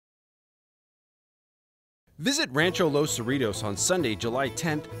Visit Rancho Los Cerritos on Sunday, July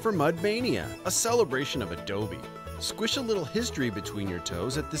 10th for Mud Mania, a celebration of Adobe. Squish a little history between your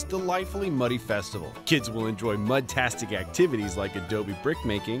toes at this delightfully muddy festival. Kids will enjoy mud-tastic activities like Adobe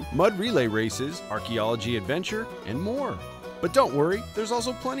brickmaking, mud relay races, archaeology adventure, and more. But don't worry, there's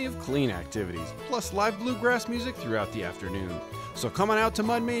also plenty of clean activities, plus live bluegrass music throughout the afternoon. So come on out to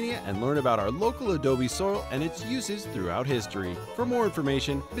Mud Mania and learn about our local Adobe soil and its uses throughout history. For more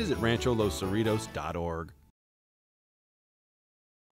information, visit rancholoscerritos.org.